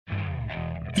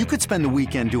You could spend the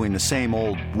weekend doing the same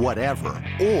old whatever,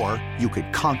 or you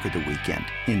could conquer the weekend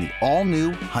in the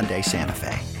all-new Hyundai Santa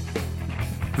Fe.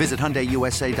 Visit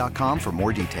HyundaiUSA.com for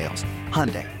more details.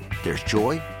 Hyundai, there's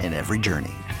joy in every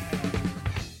journey.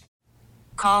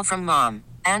 Call from mom.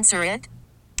 Answer it.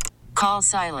 Call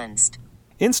silenced.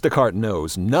 Instacart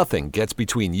knows nothing gets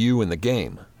between you and the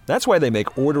game. That's why they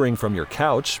make ordering from your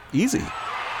couch easy.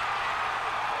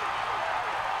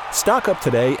 Stock up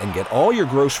today and get all your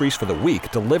groceries for the week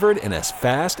delivered in as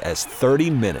fast as 30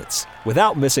 minutes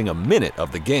without missing a minute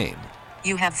of the game.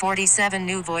 You have 47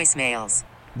 new voicemails.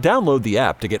 Download the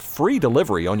app to get free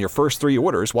delivery on your first 3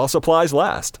 orders while supplies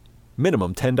last.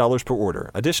 Minimum $10 per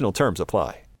order. Additional terms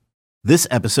apply. This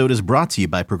episode is brought to you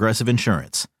by Progressive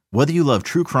Insurance. Whether you love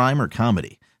true crime or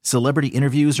comedy, celebrity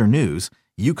interviews or news,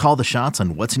 you call the shots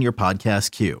on what's in your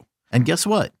podcast queue. And guess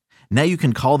what? Now you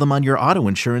can call them on your auto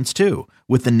insurance too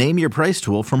with the Name Your Price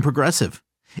tool from Progressive.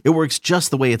 It works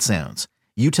just the way it sounds.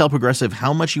 You tell Progressive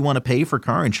how much you want to pay for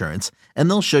car insurance, and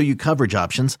they'll show you coverage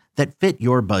options that fit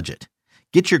your budget.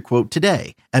 Get your quote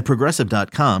today at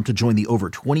Progressive.com to join the over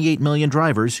 28 million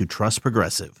drivers who trust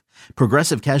Progressive.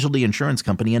 Progressive Casualty Insurance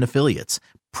Company and Affiliates.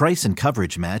 Price and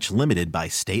coverage match limited by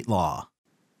state law.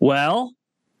 Well,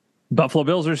 Buffalo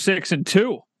Bills are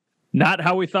 6-2. Not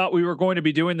how we thought we were going to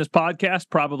be doing this podcast.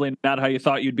 Probably not how you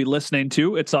thought you'd be listening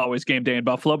to It's Always Game Day in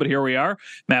Buffalo, but here we are.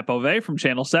 Matt Bove from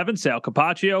Channel 7, Sal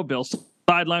Capaccio, Bill's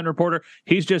sideline reporter.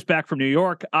 He's just back from New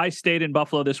York. I stayed in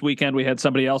Buffalo this weekend. We had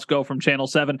somebody else go from Channel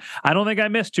 7. I don't think I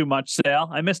missed too much, Sal.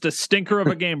 I missed a stinker of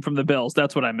a game from the Bills.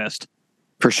 That's what I missed.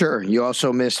 For sure. You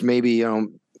also missed maybe,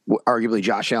 arguably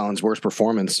Josh Allen's worst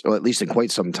performance, or at least in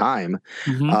quite some time.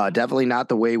 Mm-hmm. Definitely not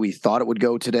the way we thought it would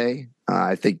go today.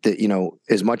 I think that,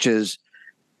 as much as,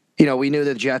 we knew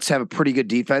that the Jets have a pretty good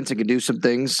defense and can do some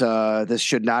things. This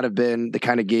should not have been the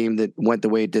kind of game that went the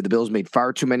way it did. The Bills made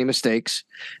far too many mistakes,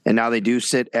 and now they do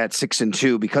sit at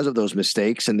 6-2 because of those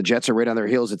mistakes. And the Jets are right on their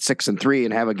heels at 6-3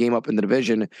 and have a game up in the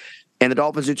division. And the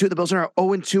Dolphins do too. The Bills are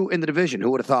 0-2 in the division.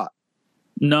 Who would have thought?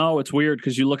 No, it's weird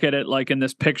because you look at it like in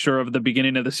this picture of the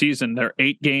beginning of the season. They're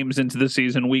 8 games into the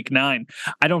season, week 9.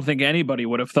 I don't think anybody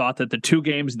would have thought that the 2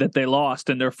 games that they lost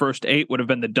in their first 8 would have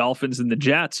been the Dolphins and the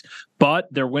Jets.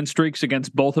 But their win streaks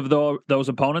against both of those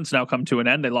opponents now come to an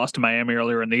end. They lost to Miami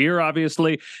earlier in the year,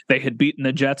 obviously. They had beaten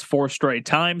the Jets 4 straight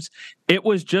times. It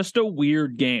was just a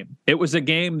weird game. It was a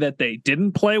game that they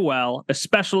didn't play well,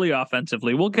 especially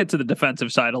offensively. We'll get to the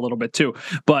defensive side a little bit too.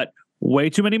 But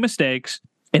way too many mistakes.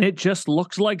 And it just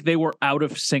looks like they were out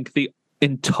of sync the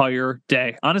entire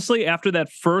day. Honestly, after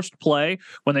that first play,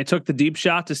 when they took the deep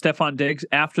shot to Stefon Diggs,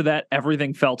 after that,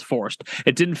 everything felt forced.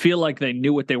 It didn't feel like they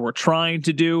knew what they were trying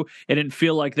to do. It didn't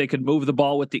feel like they could move the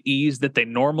ball with the ease that they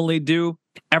normally do.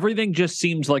 Everything just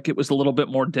seems like it was a little bit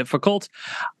more difficult.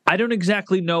 I don't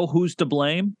exactly know who's to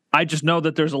blame. I just know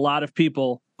that there's a lot of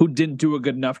people who didn't do a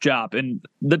good enough job. And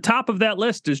the top of that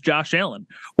list is Josh Allen.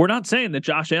 We're not saying that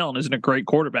Josh Allen isn't a great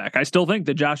quarterback. I still think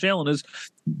that Josh Allen is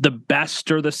the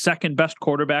best or the second best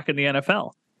quarterback in the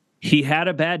NFL. He had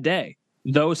a bad day.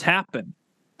 Those happen.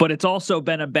 But it's also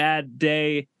been a bad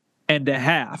day and a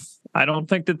half. I don't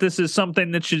think that this is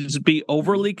something that should be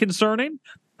overly concerning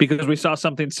because we saw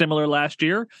something similar last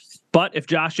year. But if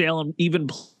Josh Allen even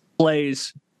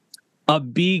plays a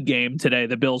B game today,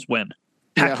 the Bills win.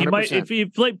 Heck, he might, if he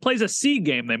plays a C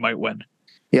game, they might win.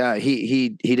 Yeah, he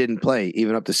didn't play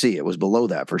even up to C. It was below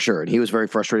that for sure. And he was very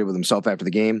frustrated with himself after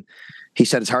the game. He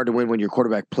said it's hard to win when your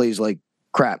quarterback plays like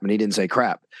crap, and he didn't say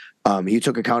crap. He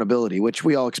took accountability, which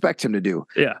we all expect him to do.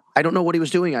 Yeah. I don't know what he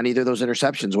was doing on either of those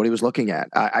interceptions, what he was looking at.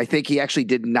 I think he actually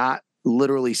did not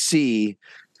literally see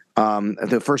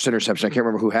the first interception. I can't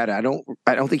remember who had it. I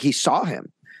don't think he saw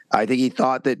him. I think he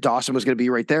thought that Dawson was going to be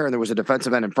right there and there was a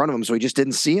defensive end in front of him, so he just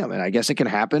didn't see him. And I guess it can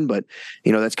happen, but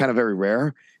that's kind of very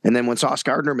rare. And then when Sauce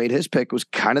Gardner made his pick, it was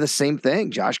kind of the same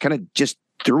thing. Josh kind of just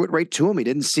threw it right to him. He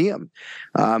didn't see him.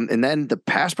 And then the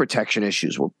pass protection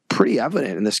issues were pretty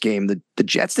evident in this game. The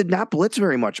Jets did not blitz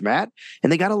very much, Matt,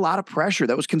 and they got a lot of pressure.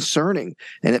 That was concerning.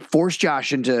 And it forced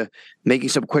Josh into making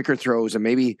some quicker throws and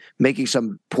maybe making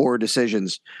some poor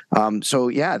decisions. So,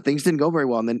 yeah, things didn't go very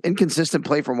well. And then inconsistent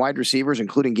play from wide receivers,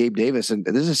 including Gabe Davis. And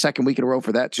this is the second week in a row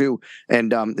for that, too.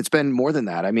 And it's been more than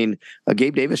that. I mean,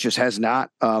 Gabe Davis just has not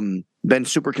been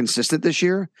super consistent this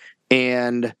year.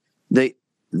 And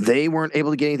they weren't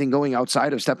able to get anything going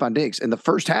outside of Stefon Diggs. In the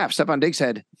first half, Stefon Diggs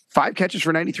had 5 catches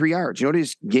for 93 yards. You know what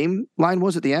his game line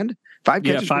was at the end? 5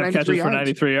 catches for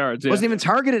 93 yards. Yeah. Wasn't even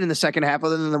targeted in the second half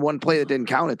other than the one play that didn't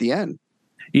count at the end.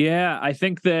 Yeah, I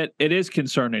think that it is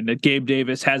concerning that Gabe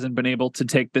Davis hasn't been able to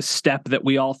take the step that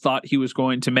we all thought he was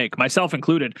going to make, myself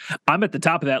included. I'm at the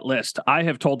top of that list. I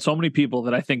have told so many people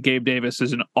that I think Gabe Davis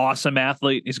is an awesome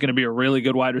athlete. He's going to be a really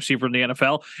good wide receiver in the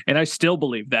NFL, and I still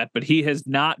believe that, but he has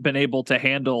not been able to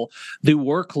handle the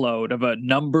workload of a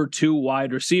number 2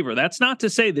 wide receiver. That's not to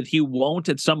say that he won't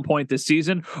at some point this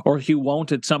season or he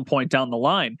won't at some point down the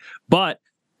line, but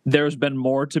there's been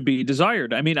more to be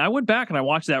desired. I mean, I went back and I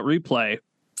watched that replay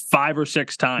 5 or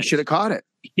 6 times. He should have caught it.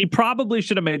 He probably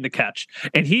should have made the catch.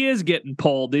 And he is getting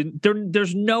pulled.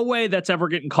 There's no way that's ever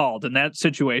getting called in that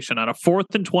situation. On a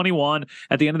 4th and 21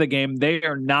 at the end of the game, they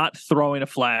are not throwing a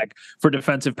flag for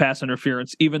defensive pass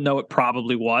interference, even though it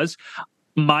probably was.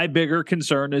 My bigger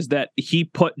concern is that he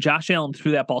put Josh Allen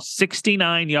threw that ball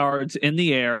 69 yards in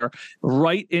the air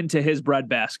right into his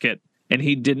breadbasket, and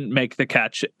he didn't make the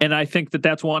catch. And I think that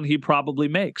that's one he probably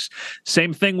makes.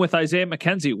 Same thing with Isaiah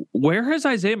McKenzie. Where has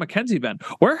Isaiah McKenzie been?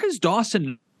 Where has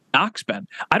Dawson Knox been?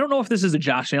 I don't know if this is a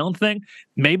Josh Allen thing.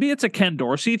 Maybe it's a Ken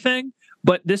Dorsey thing,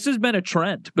 but this has been a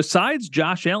trend. Besides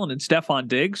Josh Allen and Stephon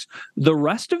Diggs, the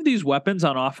rest of these weapons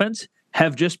on offense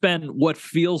have just been what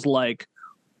feels like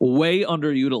way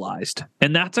underutilized.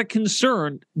 And that's a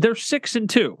concern. They're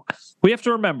 6-2. We have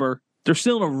to remember they're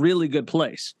still in a really good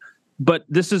place. But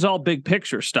this is all big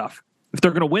picture stuff. If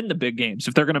they're going to win the big games,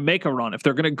 if they're going to make a run, if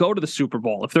they're going to go to the Super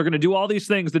Bowl, if they're going to do all these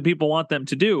things that people want them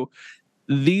to do,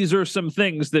 these are some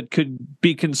things that could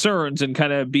be concerns and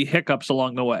kind of be hiccups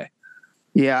along the way.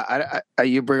 Yeah,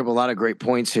 you bring up a lot of great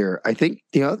points here. I think,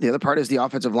 the other part is the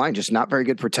offensive line, just not very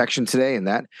good protection today, and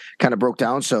that kind of broke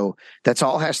down. So that's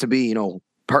all has to be,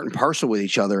 part and parcel with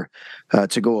each other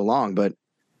to go along. But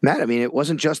Matt, I mean, it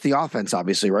wasn't just the offense,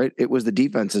 obviously, right? It was the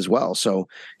defense as well. So,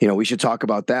 we should talk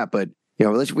about that. But,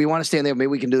 we want to stay in there. Maybe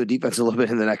we can do the defense a little bit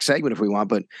in the next segment if we want,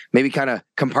 but maybe kind of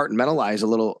compartmentalize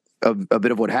a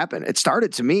bit of what happened. It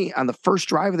started to me on the first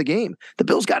drive of the game. The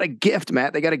Bills got a gift,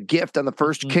 Matt. They got a gift on the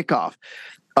first kickoff.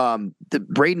 The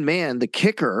Braden Mann, the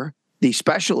kicker, the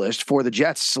specialist for the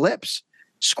Jets,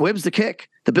 squibs the kick.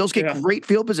 The Bills get great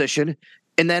field position.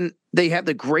 And then they have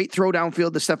the great throw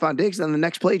downfield to Stephon Diggs. And then the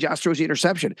next play, Josh throws the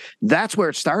interception. That's where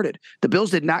it started. The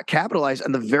Bills did not capitalize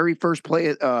on the very first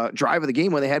play drive of the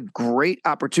game when they had great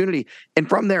opportunity. And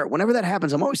from there, whenever that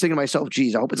happens, I'm always thinking to myself,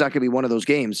 geez, I hope it's not going to be one of those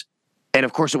games. And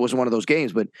of course, it was one of those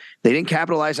games, but they didn't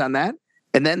capitalize on that.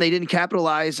 And then they didn't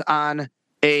capitalize on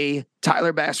a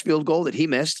Tyler Bass field goal that he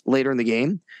missed later in the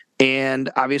game.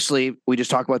 And obviously, we just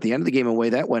talked about the end of the game and the way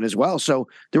that went as well. So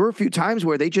there were a few times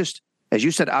where they just, as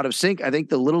you said, out of sync. I think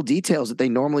the little details that they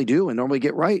normally do and normally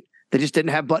get right, they just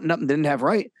didn't have buttoned up and didn't have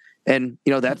right. And,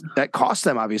 that cost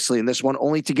them, obviously, in this one,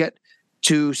 only to get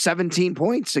to 17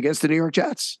 points against the New York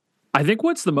Jets. I think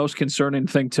what's the most concerning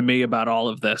thing to me about all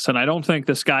of this, and I don't think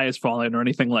the sky is falling or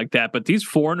anything like that, but these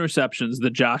 4 interceptions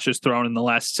that Josh has thrown in the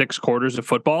last 6 quarters of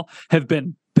football have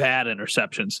been bad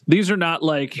interceptions. These are not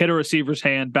like hit a receiver's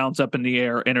hand, bounce up in the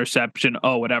air, interception,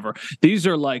 whatever. These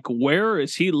are like, where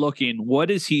is he looking? What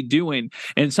is he doing?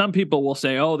 And some people will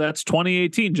say, that's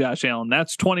 2018 Josh Allen.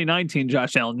 That's 2019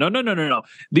 Josh Allen. No.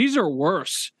 These are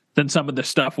worse than some of the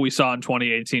stuff we saw in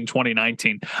 2018,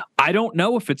 2019. I don't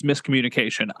know if it's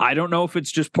miscommunication. I don't know if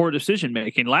it's just poor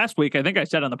decision-making. Last week, I think I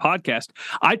said on the podcast,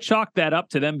 I chalked that up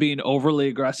to them being overly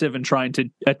aggressive and trying to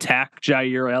attack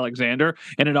Jair Alexander,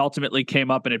 and it ultimately came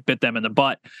up and it bit them in the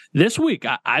butt. This week,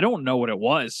 I don't know what it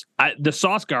was. The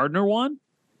Sauce Gardner one,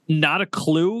 not a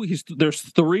clue. There's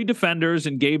 3 defenders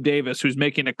and Gabe Davis who's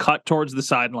making a cut towards the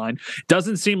sideline.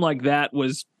 Doesn't seem like that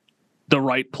was the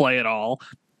right play at all.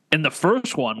 And the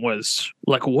first one was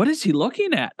like, what is he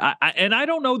looking at? I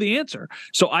don't know the answer.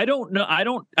 So I don't know.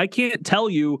 I can't tell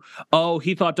you,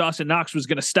 he thought Dawson Knox was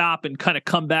going to stop and kind of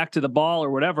come back to the ball or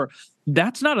whatever.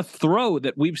 That's not a throw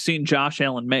that we've seen Josh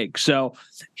Allen make. So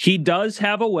he does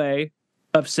have a way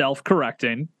of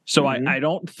self-correcting. So I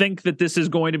don't think that this is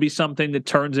going to be something that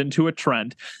turns into a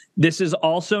trend. This is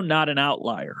also not an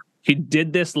outlier. He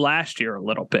did this last year a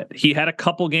little bit. He had a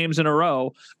couple games in a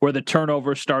row where the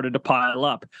turnovers started to pile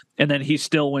up, and then he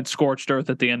still went scorched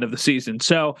earth at the end of the season.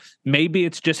 So maybe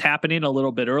it's just happening a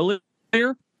little bit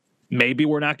earlier. Maybe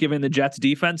we're not giving the Jets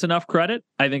defense enough credit.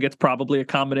 I think it's probably a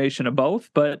combination of both.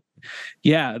 But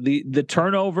yeah, the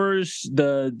turnovers,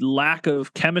 the lack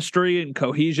of chemistry and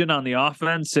cohesion on the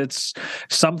offense, it's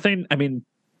something. I mean,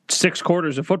 6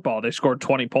 quarters of football, they scored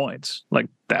 20 points. Like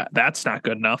that's not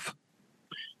good enough.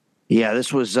 Yeah,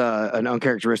 this was an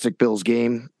uncharacteristic Bills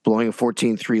game, blowing a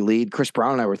 14-3 lead. Chris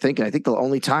Brown and I were thinking, I think the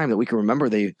only time that we can remember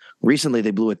they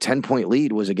blew a 10-point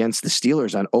lead was against the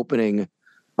Steelers on opening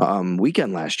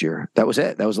weekend last year. That was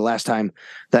it. That was the last time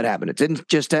that happened. It didn't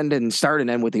just end and start and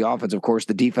end with the offense. Of course,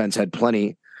 the defense had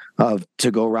plenty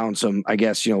to go around some, I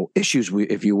guess, issues,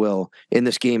 if you will, in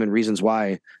this game and reasons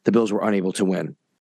why the Bills were unable to win.